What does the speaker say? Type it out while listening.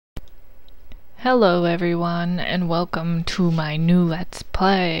Hello everyone, and welcome to my new Let's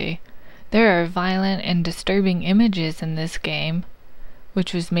Play. There are violent and disturbing images in this game,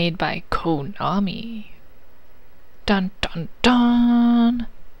 which was made by Konami. Dun dun dun!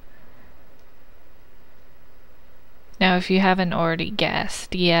 Now if you haven't already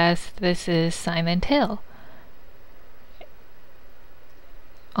guessed, yes, this is Silent Hill.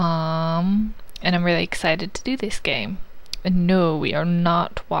 And I'm really excited to do this game. And no, we are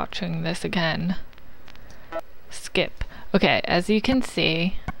not watching this again. Skip. Okay, as you can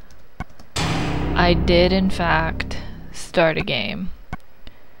see, I did in fact start a game.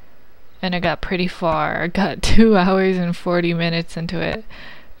 And I got pretty far. I got 2 hours and 40 minutes into it.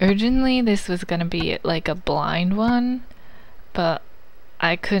 Originally this was gonna be like a blind one, but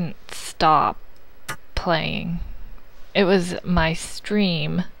I couldn't stop playing. It was my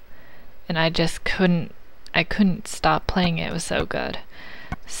stream, and I just couldn't stop playing it. It was so good.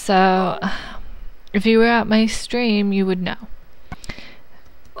 So if you were at my stream, you would know.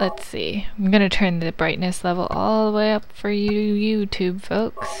 Let's see. I'm gonna turn the brightness level all the way up for you YouTube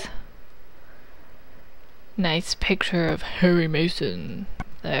folks. Nice picture of Harry Mason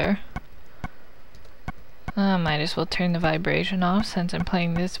there. I might as well turn the vibration off since I'm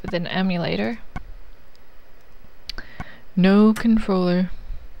playing this with an emulator. No controller.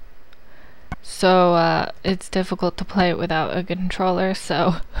 So it's difficult to play it without a controller,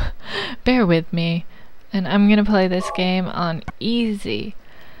 so bear with me. And I'm gonna play this game on easy.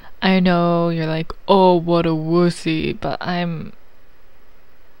 I know you're like, oh, what a wussy, but I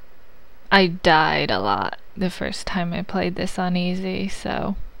died a lot the first time I played this on easy,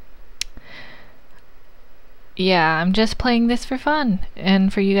 so yeah, I'm just playing this for fun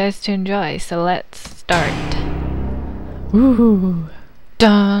and for you guys to enjoy, so let's start. Woohoo!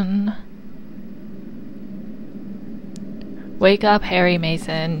 Done! Wake up, Harry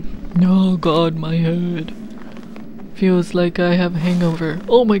Mason. Oh god, my head. Feels like I have a hangover.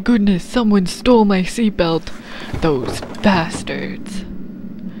 Oh my goodness, someone stole my seatbelt. Those bastards.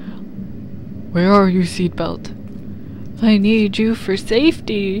 Where are you, seatbelt? I need you for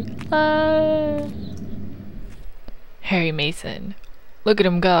safety. Harry Mason. Look at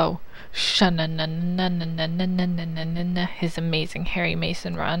him go. His amazing Harry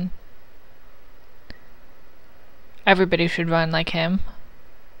Mason run. Everybody should run like him.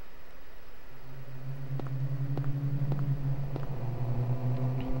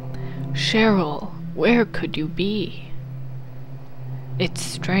 Cheryl, where could you be? It's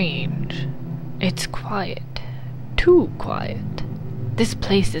strange. It's quiet. Too quiet. This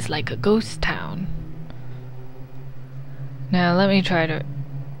place is like a ghost town. Now let me try to...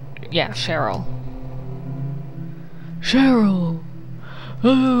 Yeah, Cheryl. Cheryl!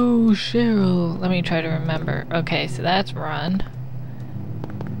 Oh, Cheryl. Let me try to remember. Okay, so that's run.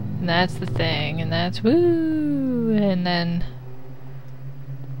 And that's the thing. And that's woo. And then...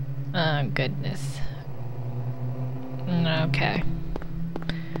 oh, goodness. Okay.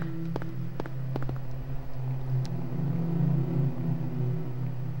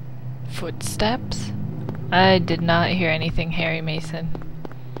 Footsteps? I did not hear anything, Harry Mason.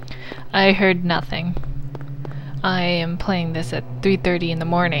 I heard nothing. I am playing this at 3:30 in the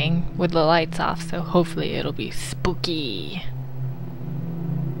morning with the lights off, so hopefully it'll be spooky.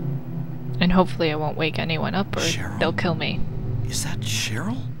 And hopefully I won't wake anyone up or Cheryl? They'll kill me. Is that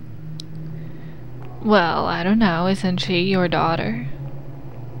Cheryl? Well, I don't know. Isn't she your daughter?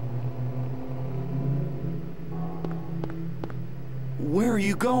 Where are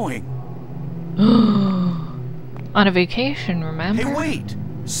you going? On a vacation, remember? Hey, wait!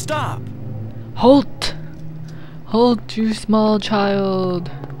 Stop! Halt! Halt, you small child!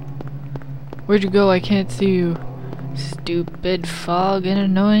 Where'd you go? I can't see you. Stupid fog and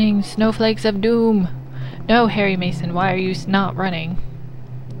annoying snowflakes of doom! No, Harry Mason, why are you not running?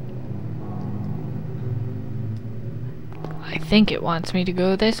 I think it wants me to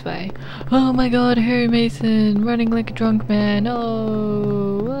go this way. Oh my god, Harry Mason! Running like a drunk man! Oh!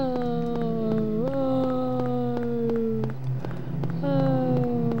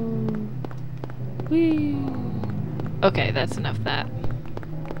 Whee! Okay, that's enough of that.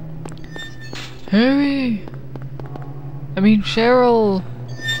 Harry! I mean, Cheryl!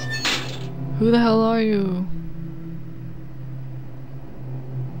 Who the hell are you?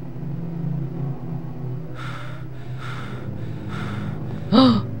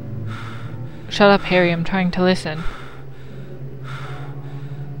 Shut up, Harry, I'm trying to listen.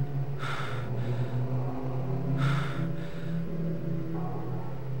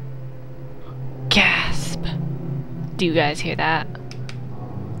 Gasp! Do you guys hear that?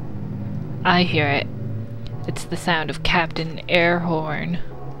 I hear it. It's the sound of Captain Airhorn.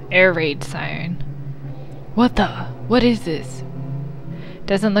 Air raid siren. What the? What is this?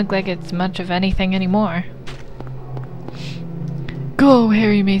 Doesn't look like it's much of anything anymore. Go,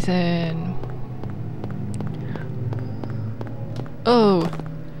 Harry Mason! Oh,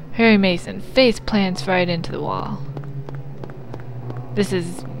 Harry Mason face plants right into the wall. This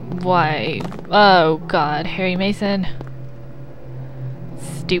is why. Oh god, Harry Mason.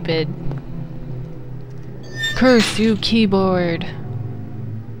 Stupid. Curse you, keyboard.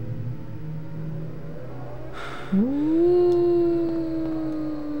 Ooh.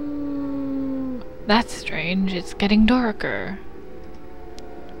 That's strange, it's getting darker.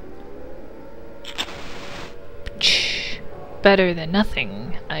 Better than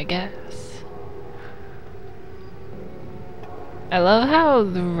nothing, I guess. I love how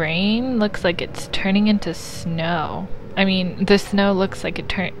the rain looks like it's turning into snow. I mean, the snow looks like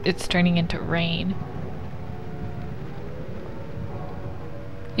it's turning into rain.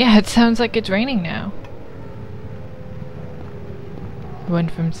 Yeah, it sounds like it's raining now.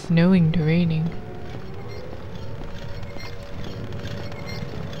 Went from snowing to raining.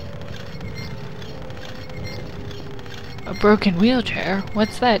 A broken wheelchair?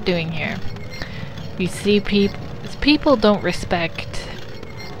 What's that doing here? You see, people don't respect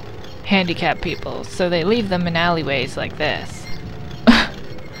handicapped people, so they leave them in alleyways like this.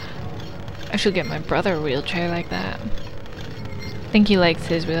 I should get my brother a wheelchair like that. I think he likes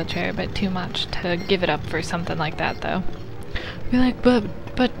his wheelchair, but too much to give it up for something like that, though. Be like,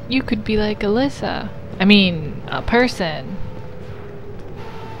 but you could be like Alyssa. I mean, a person.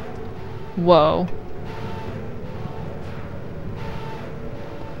 Whoa.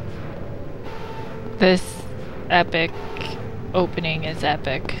 This epic opening is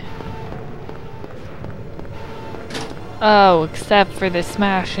epic. Oh, except for the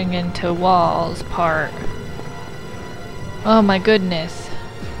smashing into walls part. Oh my goodness.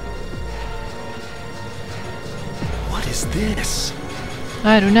 What is this?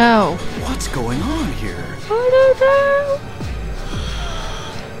 I don't know. What's going on here? I don't know.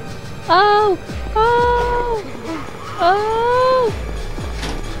 Oh! Oh! Oh!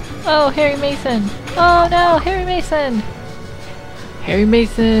 Oh, Harry Mason! Oh no, Harry Mason! Harry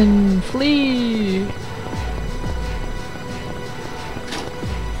Mason, flee!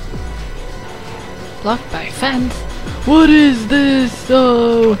 Blocked by fence? What is this?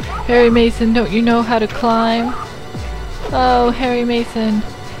 Oh, Harry Mason, don't you know how to climb? Oh, Harry Mason.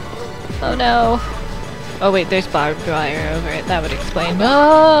 Oh no. Oh wait, there's barbed wire over it. That would explain.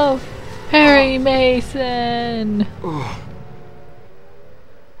 Oh! Harry Mason!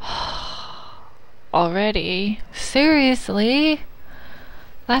 Already? Seriously?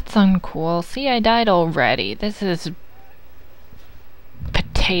 That's uncool. See, I died already. This is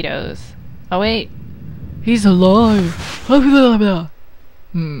potatoes. Oh wait. He's alive.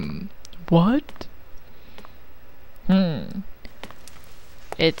 What?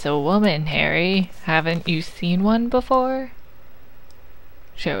 It's a woman, Harry. Haven't you seen one before?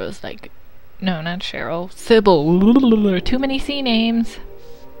 Cheryl's like, no, not Cheryl. Sybil. Too many C names.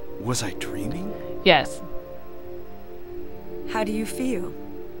 Was I dreaming? Yes. How do you feel?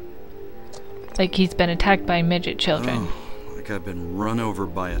 Like he's been attacked by midget children. Oh, like I've been run over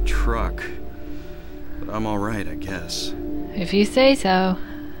by a truck. But I'm alright, I guess. If you say so.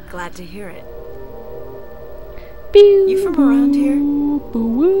 Glad to hear it. Pew, You from around here?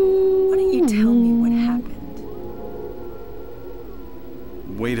 boo, Why don't you tell me what happened?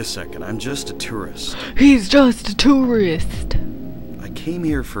 Wait a second, I'm just a tourist. He's just a tourist. I came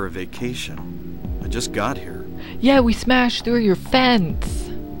here for a vacation. I just got here. Yeah, we smashed through your fence.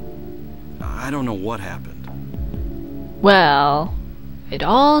 I don't know what happened. Well, it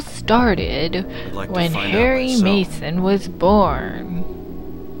all started I'd like to when find out Harry myself. Mason was born.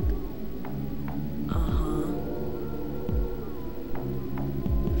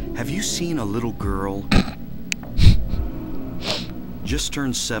 Have you seen a little girl? Just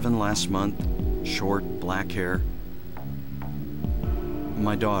turned 7 last month. Short, black hair.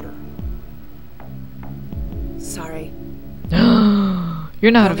 My daughter. Sorry.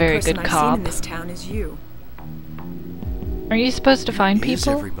 You're not a very The good only person I've seen cop. in this town is you. Are you supposed to find Is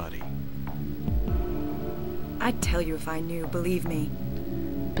people? everybody? I'd tell you if I knew, believe me.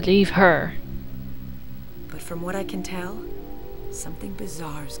 Believe her. But from what I can tell, something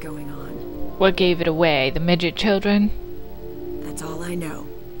bizarre's going on. What gave it away? The midget children? That's all I know.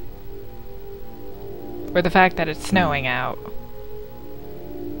 Or the fact that it's snowing out?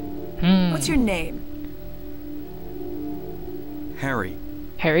 What's your name? Harry.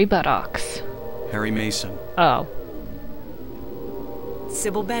 Harry Buttocks. Harry Mason. Oh.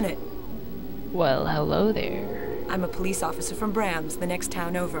 Sybil Bennett. Well, hello there. I'm a police officer from Brams, the next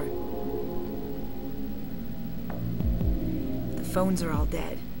town over. The phones are all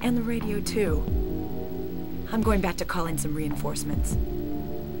dead, and the radio too. I'm going back to call in some reinforcements.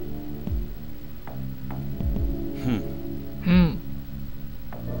 Hmm.